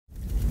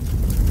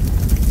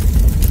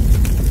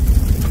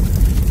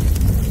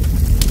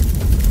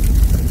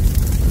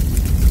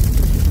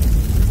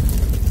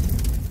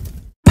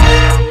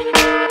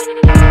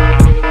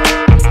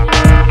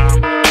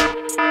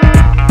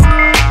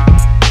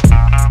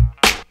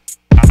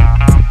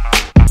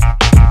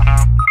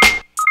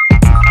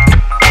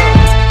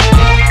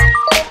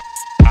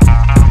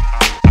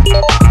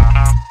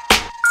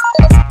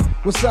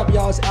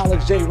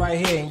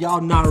right here, and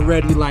y'all not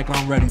ready like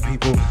I'm ready,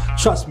 people.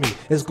 Trust me,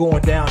 it's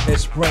going down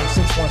this spring.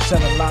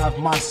 617 Live,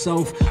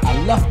 myself. I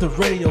left the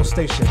radio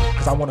station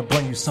because I want to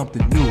bring you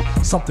something new,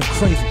 something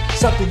crazy,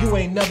 something you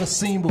ain't never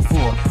seen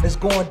before. It's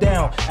going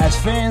down. As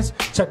fans,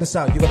 check this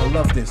out. You're going to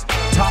love this.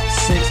 Top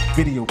 6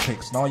 video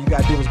picks. And all you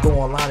got to do is go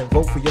online and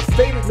vote for your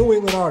favorite New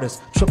England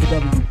artist.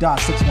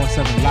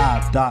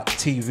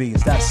 www.617live.tv.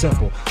 It's that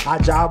simple. Our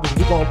job is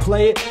we're going to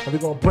play it and we're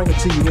going to bring it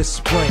to you this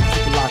spring.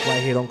 Keep it locked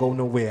right here. Don't go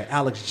nowhere.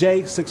 Alex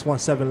J,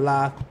 617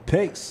 Live.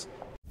 Peace.